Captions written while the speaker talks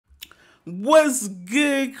What's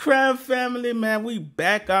good, crime family, man? We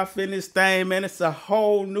back off in this thing, man. It's a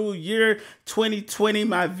whole new year, 2020.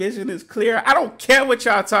 My vision is clear. I don't care what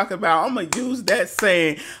y'all talk about. I'm gonna use that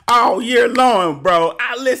saying all year long, bro.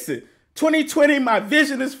 I listen. 2020, my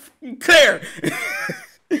vision is clear.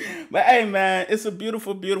 But hey, man, it's a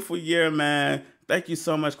beautiful, beautiful year, man. Thank you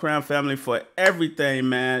so much, Crown Family, for everything,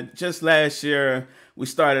 man. Just last year, we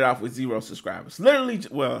started off with 0 subscribers. Literally,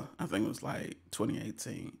 well, I think it was like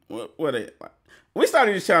 2018. We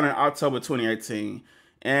started this channel in October 2018,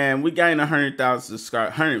 and we gained 100,000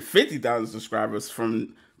 subscribers, 150,000 subscribers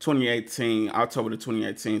from 2018, October to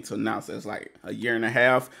 2018 till now. So it's like a year and a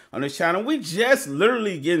half on this channel. We just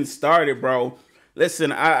literally getting started, bro.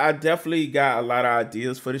 Listen, I definitely got a lot of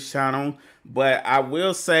ideas for this channel, but I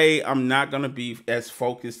will say I'm not going to be as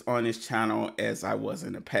focused on this channel as I was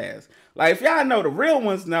in the past. Like, if y'all know, the real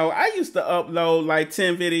ones know, I used to upload like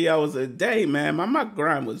 10 videos a day, man. My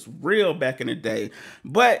grind was real back in the day.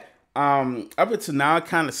 But up until now, I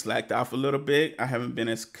kind of slacked off a little bit. I haven't been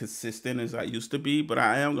as consistent as I used to be, but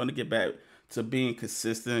I am going to get back to being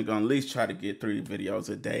consistent. I'm going to at least try to get 3 videos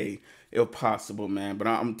a day if possible, man. But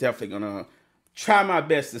I'm definitely going to try my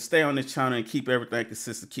best to stay on this channel and keep everything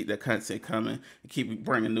consistent, keep that content coming, and keep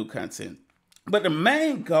bringing new content. But the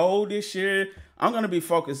main goal this year, I'm going to be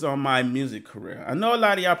focused on my music career. I know a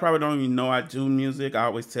lot of y'all probably don't even know I do music. I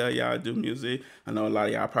always tell y'all I do music. I know a lot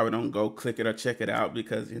of y'all probably don't go click it or check it out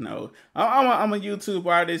because, you know, I'm a YouTube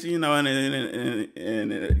artist, you know,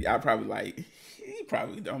 and y'all probably like, he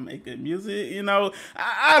probably don't make good music, you know.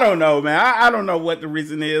 I don't know, man. I don't know what the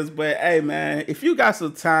reason is, but hey, man, if you got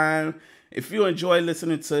some time, if you enjoy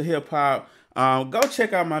listening to hip hop, go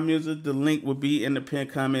check out my music. The link will be in the pinned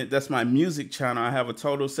comment. That's my music channel. I have a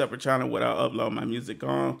total separate channel where I upload my music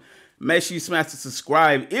on. Make sure you smash the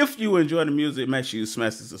subscribe. If you enjoy the music, make sure you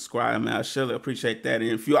smash the subscribe, man. I surely appreciate that.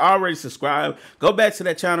 And if you already subscribed, go back to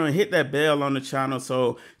that channel and hit that bell on the channel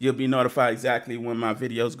so you'll be notified exactly when my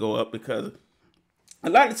videos go up, because a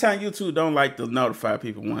lot of the time YouTube don't like to notify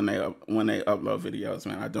people when they upload videos,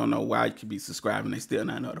 man. I don't know why you could be subscribing, they still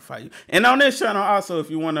not notify you. And on this channel also, if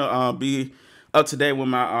you want to be up to date with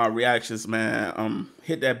my reactions, man,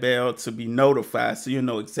 hit that bell to be notified so you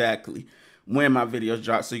know exactly when my videos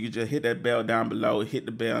drop. So you can just hit that bell down below, hit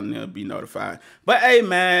the bell, and they'll be notified. But hey,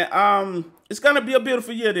 man, it's gonna be a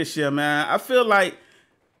beautiful year this year, man. I feel like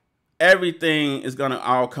everything is gonna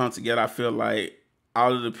all come together. I feel like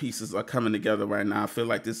all of the pieces are coming together right now. I feel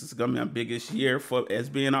like this is gonna be my biggest year as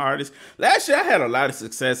being an artist. Last year I had a lot of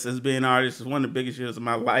success as being an artist. It's one of the biggest years of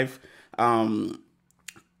my life.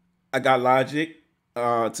 I got Logic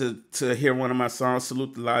to hear one of my songs.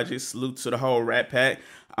 Salute to Logic. Salute to the whole Rat Pack.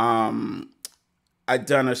 I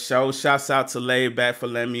done a show. Shouts out to Laid Back for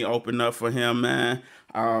letting me open up for him, man.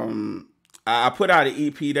 I put out an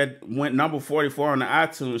EP that went number 44 on the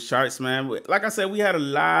iTunes charts, man. Like I said, we had a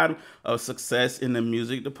lot of success in the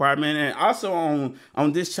music department. And also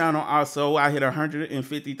on this channel, also, I hit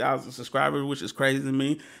 150,000 subscribers, which is crazy to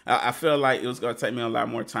me. I feel like it was going to take me a lot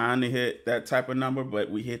more time to hit that type of number, but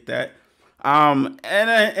we hit that. And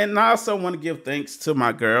I also want to give thanks to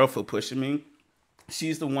my girl for pushing me.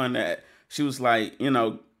 She's the one that, she was like, you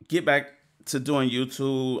know, get back to doing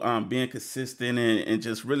YouTube, being consistent and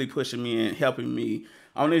just really pushing me and helping me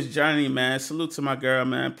on this journey, man. Salute to my girl,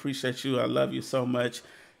 man. Appreciate you. I love you so much.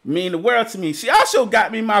 Mean the world to me. She also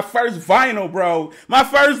got me my first vinyl, bro. My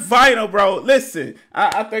first vinyl, bro. Listen,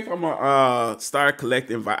 I think I'm gonna start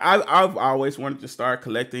collecting. I've always wanted to start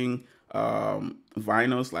collecting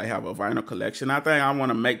vinyls, like have a vinyl collection. I think I want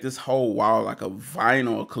to make this whole wall like a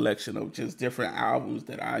vinyl collection of just different albums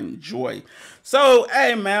that I enjoy. So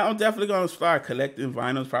hey, man, I'm definitely gonna start collecting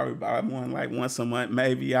vinyls, probably buy one like once a month,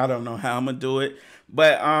 maybe. I don't know how I'm gonna do it,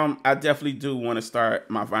 but I definitely do want to start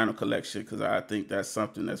my vinyl collection because I think that's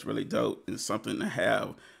something that's really dope and something to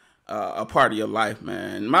have a part of your life,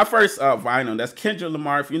 man. My first vinyl, that's Kendrick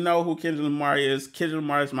Lamar. If you know who Kendrick Lamar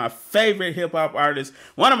is my favorite hip-hop artist,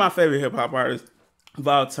 one of my favorite hip-hop artists of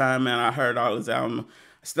all time, man. I heard all his album.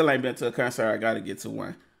 I still ain't been to a concert. I got to get to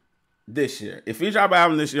one this year. If he drop an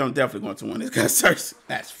album this year, I'm definitely going to one of his concerts.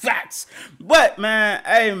 That's facts. But, man,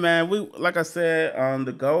 hey, man, like I said,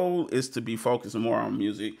 the goal is to be focused more on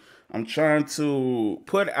music. I'm trying to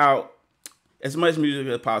put out as much music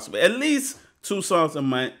as possible. At least 2 songs a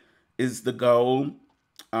month is the goal.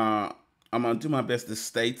 I'm gonna do my best to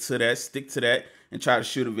stay to that, stick to that, and try to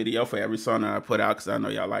shoot a video for every song that I put out because I know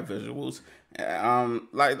y'all like visuals.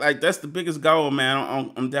 Like that's the biggest goal,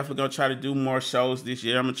 man. I'm definitely gonna try to do more shows this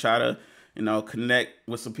year. I'm gonna try to, you know, connect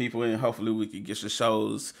with some people and hopefully we can get some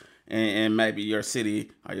shows in maybe your city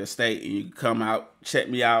or your state, and you can come out, check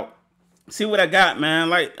me out, see what I got, man.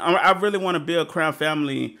 Like I really want to build Crown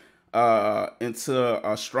Family into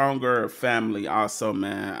a stronger family, also,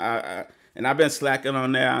 man. And I've been slacking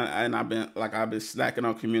on that, and I've been slacking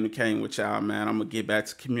on communicating with y'all, man. I'm gonna get back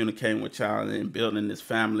to communicating with y'all and building this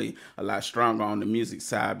family a lot stronger on the music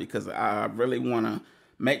side because I really want to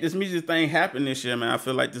make this music thing happen this year, man. I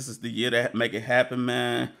feel like this is the year to make it happen,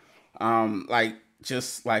 man. Like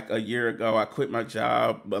just like a year ago, I quit my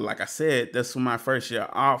job, but like I said, this was my first year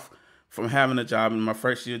off from having a job, and my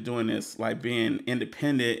first year doing this, like being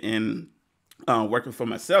independent and working for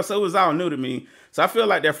myself. So it was all new to me. So I feel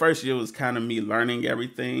like that first year was kind of me learning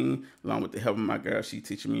everything, along with the help of my girl. She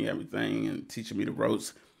teaching me everything and teaching me the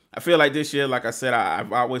ropes. I feel like this year, like I said,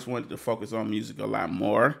 I've always wanted to focus on music a lot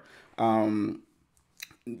more. Um,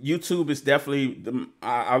 YouTube is definitely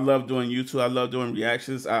I love doing YouTube. I love doing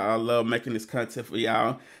reactions. I love making this content for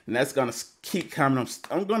y'all, and that's gonna keep coming.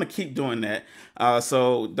 I'm gonna keep doing that.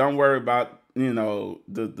 So don't worry about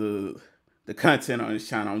the content on this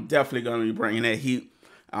channel. I'm definitely gonna be bringing that heat.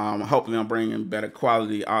 Hopefully I'm bringing better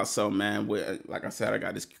quality also, man. With like I said, I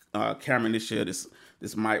got this camera this year, this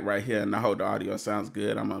mic right here, and I hope the audio sounds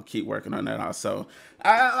good. I'm gonna keep working on that also.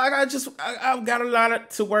 I've got a lot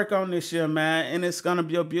to work on this year, man, and it's gonna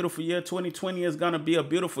be a beautiful year. 2020 is gonna be a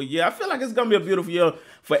beautiful year. I feel like it's gonna be a beautiful year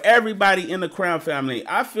for everybody in the Crown family.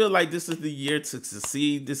 I feel like this is the year to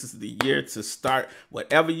succeed. This is the year to start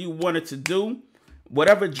whatever you wanted to do.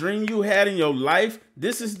 Whatever dream you had in your life,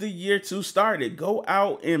 this is the year to start it. Go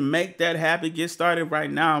out and make that happen. Get started right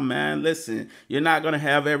now, man. Listen, you're not going to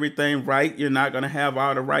have everything right. You're not going to have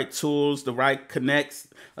all the right tools, the right connects,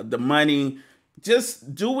 the money.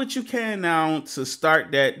 Just do what you can now to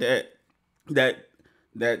start that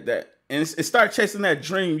and start chasing that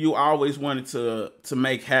dream you always wanted to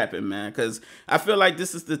make happen, man. Because I feel like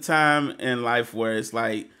this is the time in life where it's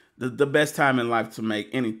like, the best time in life to make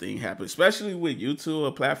anything happen, especially with YouTube,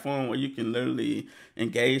 a platform where you can literally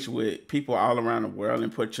engage with people all around the world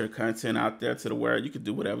and put your content out there to the world. You can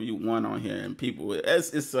do whatever you want on here, and people,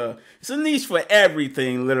 it's a niche for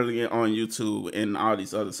everything, literally on YouTube and all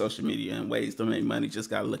these other social media and ways to make money.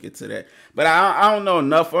 Just gotta look into that. But I don't know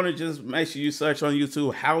enough on it. Just make sure you search on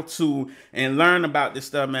YouTube how to and learn about this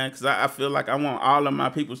stuff, man. Because I feel like I want all of my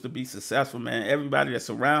peoples to be successful, man. Everybody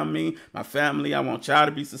that's around me, my family, I want y'all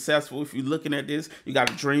to be successful. If you're looking at this, you got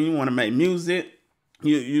a dream, you want to make music.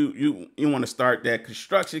 You want to start that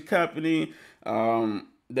construction company,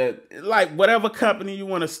 that like whatever company you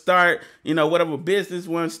want to start, whatever business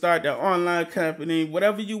you want to start, that online company,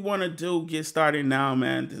 whatever you want to do, get started now,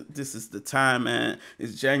 man. This is the time, man.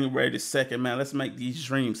 It's January the 2nd, man. Let's make these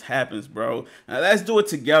dreams happen, bro. Now, let's do it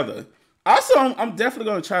together. Also, I'm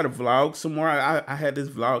definitely gonna try to vlog some more. I had this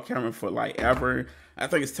vlog camera for like ever. I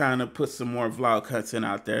think it's time to put some more vlog content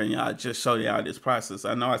out there, and y'all just show y'all this process.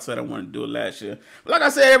 I know I said I wanted to do it last year, but like I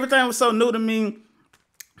said, everything was so new to me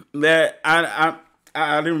that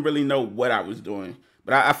I didn't really know what I was doing.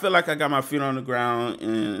 But I feel like I got my feet on the ground,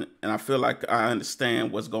 and I feel like I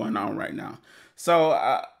understand what's going on right now. So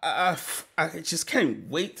I just can't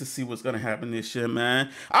wait to see what's gonna happen this year, man.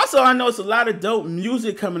 Also, I know it's a lot of dope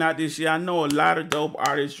music coming out this year. I know a lot of dope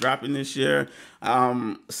artists dropping this year.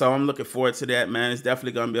 So I'm looking forward to that, man. It's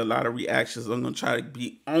definitely gonna be a lot of reactions. I'm gonna try to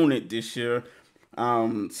be on it this year.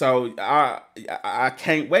 So I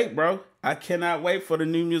can't wait, bro. I cannot wait for the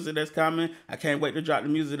new music that's coming. I can't wait to drop the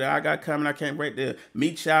music that I got coming. I can't wait to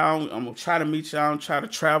meet y'all. I'm gonna try to meet y'all and try to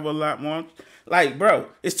travel a lot more. Like, bro,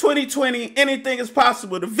 it's 2020. Anything is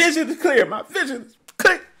possible. The vision is clear. My vision is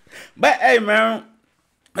clear. But hey, man,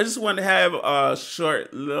 I just wanted to have a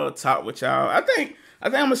short little talk with y'all. I think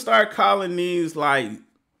I'm gonna start calling these like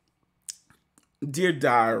Dear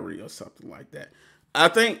Diary or something like that. I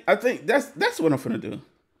think that's what I'm gonna do.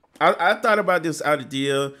 I thought about this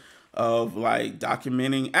idea of like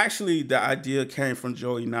documenting. Actually, the idea came from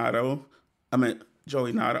Joey Nato.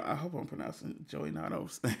 Joey Nato. I hope I'm pronouncing Joey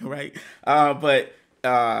Nato's name right. But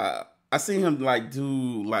I seen him like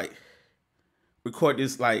record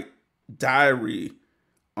this like diary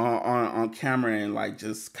on camera and like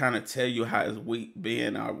just kind of tell you how his week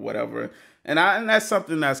been or whatever. And that's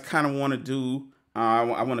something that's kind of want to do. I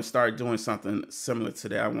want to start doing something similar to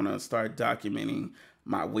that. I want to start documenting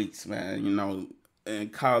my weeks, man.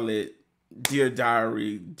 And call it Dear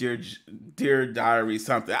Diary, Dear Diary,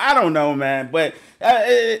 something. I don't know, man, but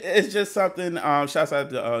it's just something. Shouts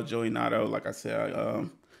out to Joey Nato. Like I said,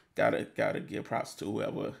 gotta give props to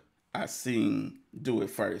whoever I seen do it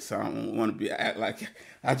first. I don't want to be act like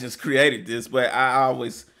I just created this, but I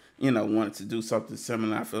always, wanted to do something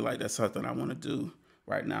similar. I feel like that's something I want to do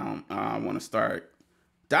right now. I want to start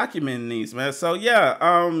documenting these, man. So yeah,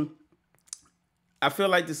 I feel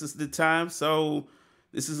like this is the time. So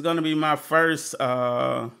this is gonna be my first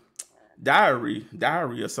diary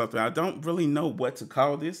or something. I don't really know what to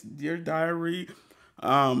call this. Dear diary.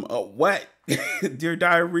 What? Dear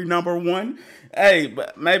diary number one. Hey,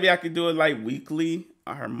 but maybe I could do it like weekly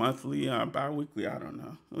or monthly or bi-weekly. I don't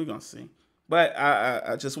know. We're gonna see. But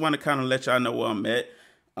I just want to kind of let y'all know where I'm at.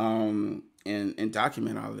 And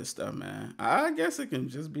document all this stuff, man. I guess it can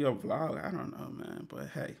just be a vlog. I don't know, man. But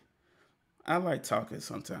hey, I like talking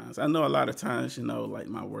sometimes. I know a lot of times, like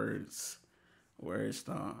my words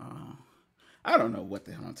don't. I don't know what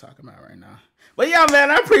the hell I'm talking about right now. But yeah,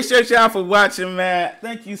 man, I appreciate y'all for watching, man.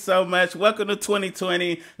 Thank you so much. Welcome to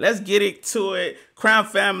 2020. Let's get it to it. Crown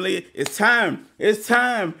family, it's time. It's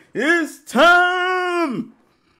time. It's time.